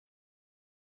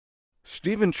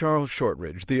Stephen Charles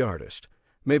Shortridge, the artist,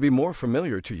 may be more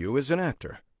familiar to you as an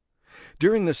actor.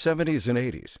 During the 70s and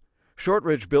 80s,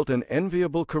 Shortridge built an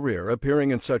enviable career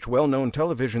appearing in such well-known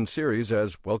television series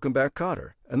as Welcome Back,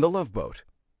 Kotter and The Love Boat.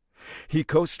 He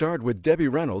co-starred with Debbie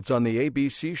Reynolds on the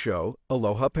ABC show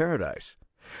Aloha Paradise,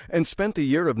 and spent the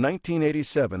year of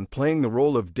 1987 playing the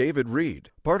role of David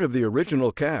Reed, part of the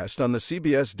original cast on the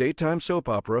CBS daytime soap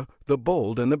opera The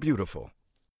Bold and the Beautiful.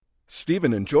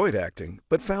 Stephen enjoyed acting,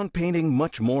 but found painting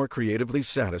much more creatively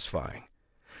satisfying.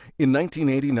 In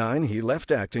 1989, he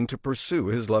left acting to pursue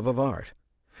his love of art.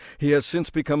 He has since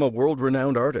become a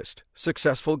world-renowned artist,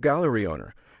 successful gallery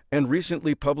owner, and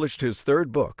recently published his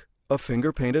third book, A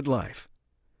Finger-Painted Life.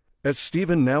 As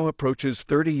Stephen now approaches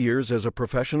 30 years as a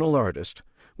professional artist,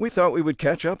 we thought we would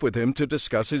catch up with him to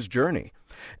discuss his journey,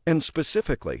 and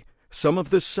specifically, some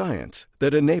of the science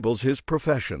that enables his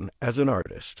profession as an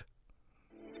artist.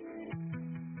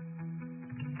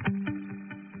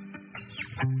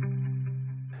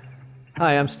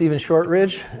 Hi, I'm Stephen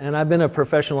Shortridge, and I've been a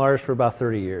professional artist for about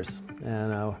 30 years.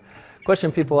 And a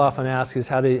question people often ask is,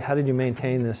 how did you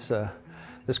maintain this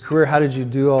career? How did you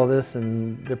do all this?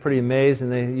 And they're pretty amazed,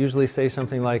 and they usually say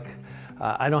something like,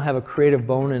 I don't have a creative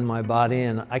bone in my body,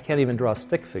 and I can't even draw a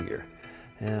stick figure.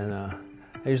 And I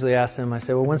usually ask them, I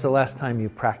say, well, when's the last time you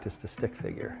practiced a stick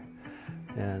figure?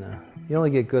 And you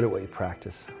only get good at what you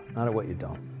practice, not at what you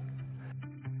don't.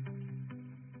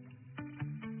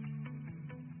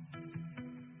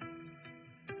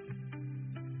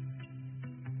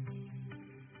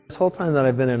 This whole time that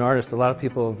I've been an artist, a lot of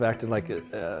people have acted like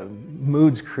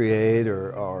moods create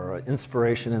or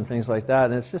inspiration and things like that,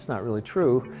 and it's just not really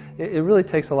true. It really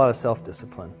takes a lot of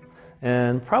self-discipline.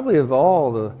 And probably of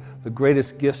all the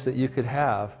greatest gifts that you could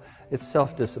have, it's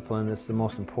self-discipline that's the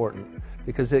most important,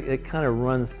 because it kind of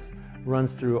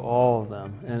runs through all of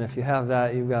them. And if you have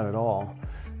that, you've got it all.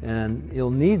 And you'll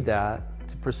need that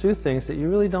to pursue things that you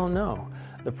really don't know.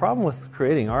 The problem with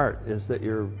creating art is that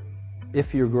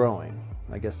if you're growing,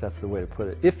 I guess that's the way to put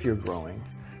it. If you're growing,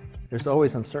 there's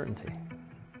always uncertainty.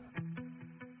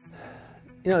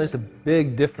 You know, there's a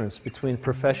big difference between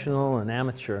professional and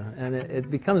amateur, and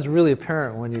it becomes really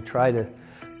apparent when you try to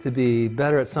be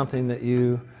better at something that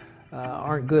you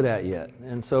aren't good at yet.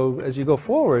 And so as you go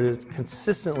forward, it's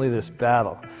consistently this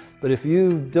battle. But if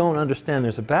you don't understand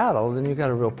there's a battle, then you've got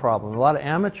a real problem. A lot of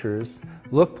amateurs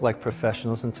look like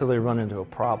professionals until they run into a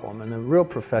problem, and the real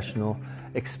professional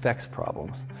expects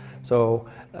problems. So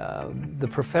the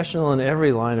professional in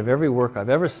every line of every work I've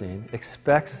ever seen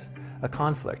expects a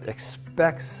conflict,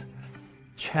 expects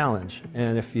challenge.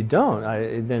 And if you don't,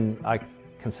 then I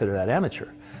consider that amateur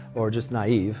or just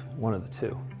naive, one of the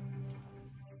two.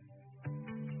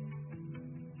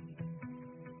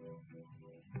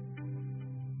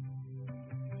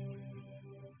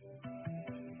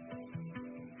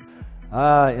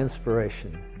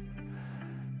 Inspiration.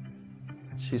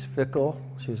 She's fickle,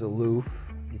 she's aloof,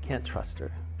 you can't trust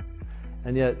her.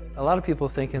 And yet, a lot of people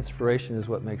think inspiration is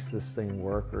what makes this thing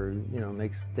work or,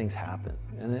 makes things happen.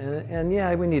 And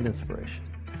yeah, we need inspiration.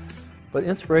 But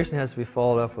inspiration has to be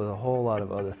followed up with a whole lot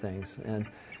of other things. And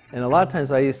a lot of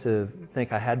times I used to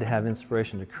think I had to have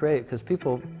inspiration to create, because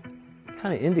people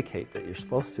kind of indicate that you're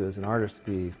supposed to, as an artist,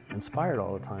 be inspired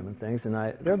all the time and things. And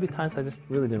there would be times I just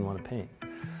really didn't want to paint.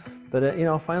 But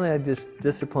finally I'd just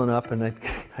discipline up and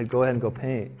I'd go ahead and go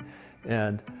paint.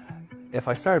 And if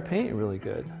I started painting really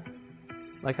good,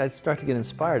 like I'd start to get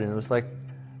inspired, and it was like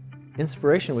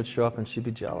inspiration would show up and she'd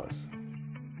be jealous.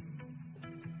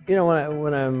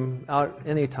 When I'm out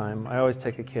anytime, I always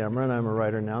take a camera, and I'm a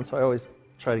writer now, so I always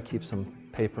try to keep some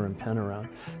paper and pen around.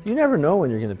 You never know when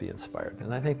you're going to be inspired,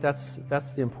 and I think that's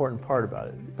the important part about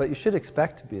it. But you should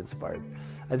expect to be inspired.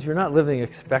 If you're not living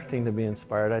expecting to be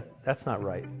inspired, that's not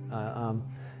right.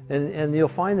 And you'll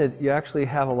find that you actually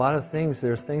have a lot of things.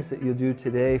 There's things that you do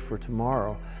today for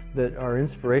tomorrow that are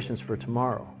inspirations for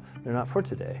tomorrow. They're not for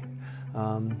today.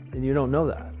 And you don't know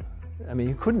that. I mean,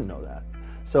 you couldn't know that.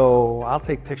 So I'll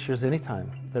take pictures anytime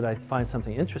that I find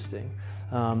something interesting.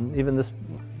 Even this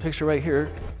picture right here,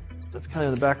 that's kind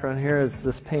of the background here, is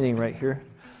this painting right here.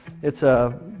 It's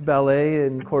a ballet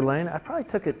in Coeur d'Alene. I probably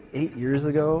took it 8 years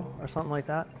ago or something like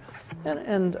that.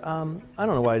 And I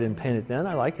don't know why I didn't paint it then.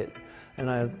 I like it. And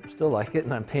I still like it,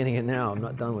 and I'm painting it now. I'm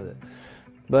not done with it.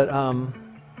 But,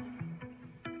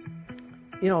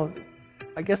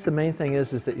 I guess the main thing is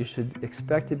that you should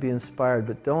expect to be inspired,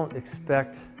 but don't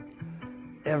expect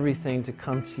everything to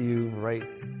come to you right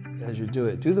as you do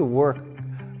it. Do the work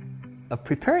of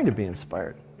preparing to be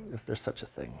inspired, if there's such a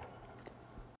thing.